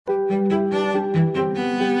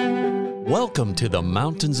Welcome to the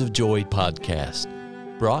Mountains of Joy podcast,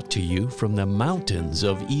 brought to you from the mountains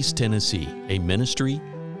of East Tennessee, a ministry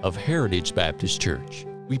of Heritage Baptist Church.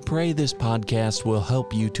 We pray this podcast will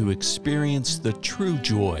help you to experience the true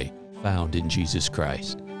joy found in Jesus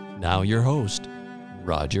Christ. Now your host,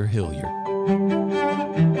 Roger Hilliard.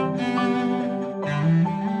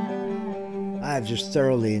 I've just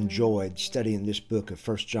thoroughly enjoyed studying this book of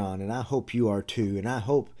 1 John, and I hope you are too, and I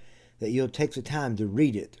hope that you'll take the time to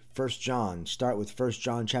read it. 1 John, start with 1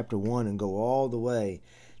 John chapter 1 and go all the way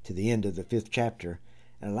to the end of the 5th chapter,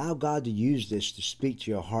 and allow God to use this to speak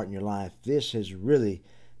to your heart and your life. This has really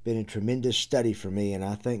been a tremendous study for me, and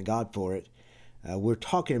I thank God for it. We're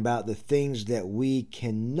talking about the things that we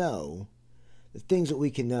can know, and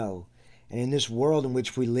in this world in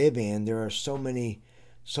which we live in, there are so many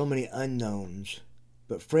unknowns.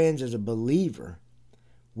 But friends, as a believer,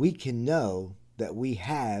 we can know that we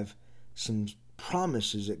have some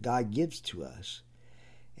promises that God gives to us.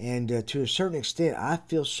 And to a certain extent, I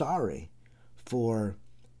feel sorry for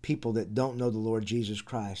people that don't know the Lord Jesus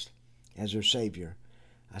Christ as their Savior.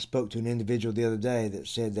 I spoke to an individual the other day that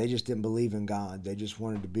said they just didn't believe in God. They just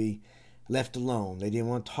wanted to be left alone. They didn't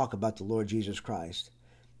want to talk about the Lord Jesus Christ.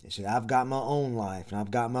 They said, I've got my own life and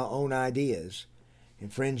I've got my own ideas.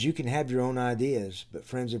 And friends, you can have your own ideas, but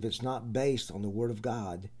friends, if it's not based on the Word of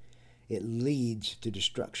God, it leads to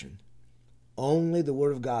destruction. Only the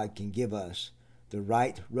Word of God can give us the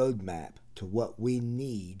right roadmap to what we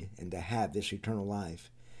need and to have this eternal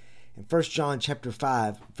life. In 1 John chapter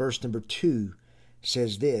 5, verse number 2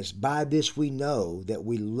 says this, by this we know that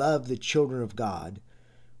we love the children of God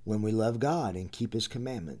when we love God and keep His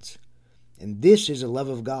commandments. And this is the love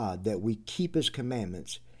of God, that we keep His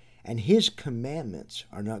commandments, and His commandments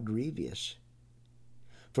are not grievous.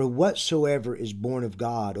 For whatsoever is born of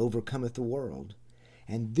God overcometh the world.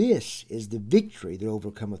 And this is the victory that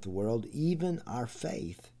overcometh the world, even our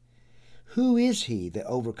faith. Who is he that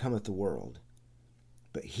overcometh the world?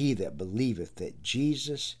 But he that believeth that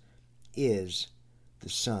Jesus is the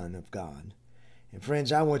Son of God. And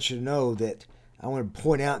friends, I want you to know that I want to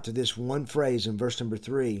point out to this one phrase in verse number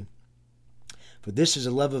 3. For this is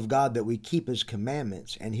the love of God, that we keep His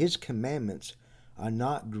commandments, and His commandments are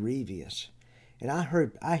not grievous. And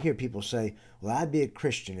I hear people say, well, I'd be a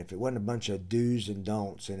Christian if it wasn't a bunch of do's and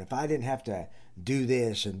don'ts, and if I didn't have to do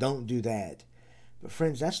this and don't do that. But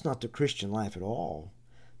friends, that's not the Christian life at all.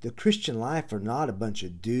 The Christian life are not a bunch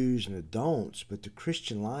of do's and don'ts, but the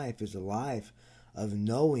Christian life is a life of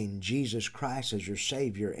knowing Jesus Christ as your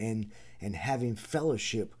Savior and having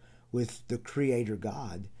fellowship with the Creator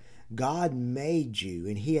God. God made you,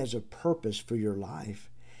 and He has a purpose for your life.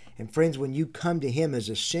 And friends, when you come to Him as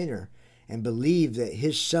a sinner and believe that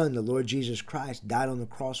His Son, the Lord Jesus Christ, died on the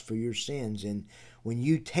cross for your sins, and when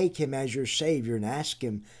you take Him as your Savior and ask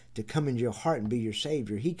Him to come into your heart and be your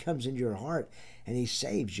Savior, He comes into your heart and He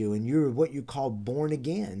saves you, and you're what you call born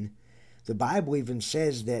again. The Bible even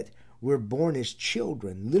says that we're born as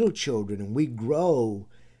children, little children, and we grow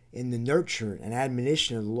in the nurture and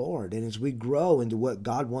admonition of the Lord. And as we grow into what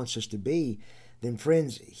God wants us to be, then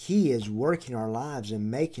friends, He is working our lives and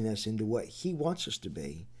making us into what He wants us to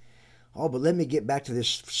be. Oh, but let me get back to this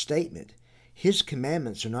statement. His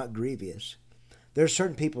commandments are not grievous. There are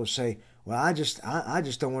certain people who say, well, I just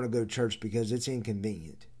don't want to go to church because it's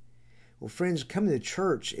inconvenient. Well, friends, coming to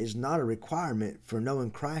church is not a requirement for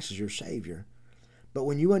knowing Christ as your Savior. But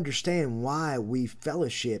when you understand why we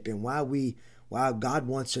fellowship and why God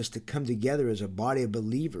wants us to come together as a body of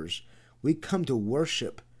believers, we come to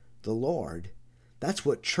worship the Lord. That's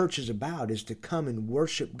what church is about, is to come and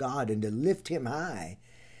worship God and to lift Him high.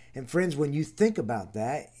 And friends, when you think about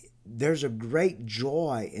that, there's a great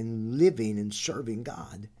joy in living and serving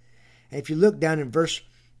God. And if you look down in verse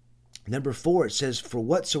number 4, it says, for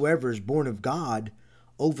whatsoever is born of God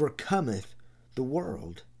overcometh the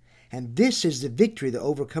world. And this is the victory that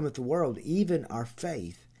overcometh the world, even our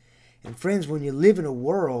faith. And friends, when you live in a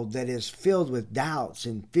world that is filled with doubts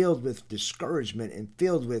and filled with discouragement and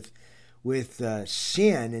filled with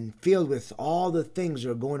sin and filled with all the things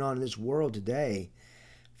that are going on in this world today,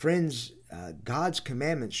 friends, God's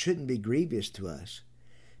commandments shouldn't be grievous to us,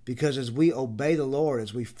 because as we obey the Lord,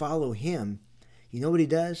 as we follow Him, you know what He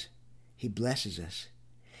does? He blesses us.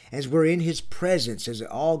 As we're in His presence, as it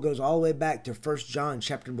all goes all the way back to 1 John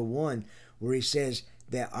chapter number 1, where He says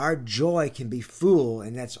that our joy can be full,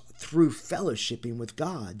 and that's through fellowshipping with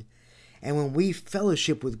God. And when we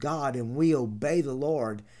fellowship with God and we obey the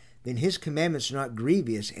Lord, then His commandments are not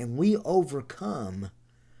grievous, and we overcome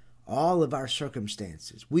all of our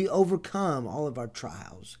circumstances. We overcome all of our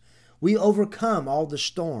trials. We overcome all the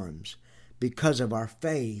storms because of our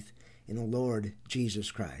faith in the Lord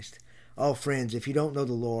Jesus Christ. Oh, friends, if you don't know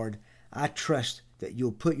the Lord, I trust that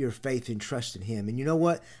you'll put your faith and trust in Him. And you know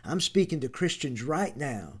what? I'm speaking to Christians right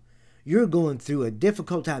now. You're going through a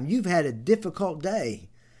difficult time. You've had a difficult day.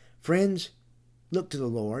 Friends, look to the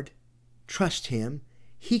Lord. Trust Him.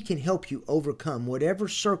 He can help you overcome whatever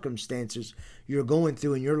circumstances you're going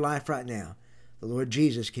through in your life right now. The Lord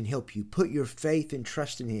Jesus can help you. Put your faith and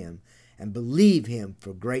trust in Him and believe Him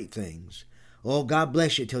for great things. Oh, God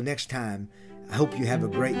bless you. Till next time, I hope you have a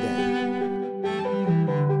great day.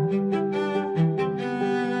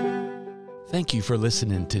 Thank you for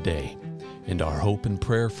listening today. And our hope and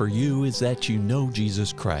prayer for you is that you know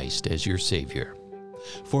Jesus Christ as your Savior.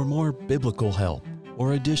 For more biblical help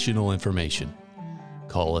or additional information,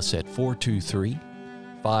 call us at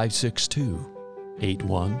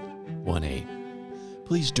 423-562-8118.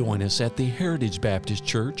 Please join us at the Heritage Baptist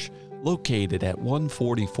Church, located at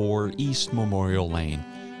 144 East Memorial Lane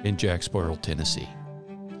in Jacksboro, Tennessee.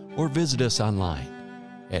 Or visit us online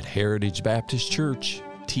at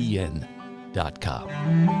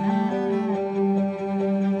heritagebaptistchurchtn.com.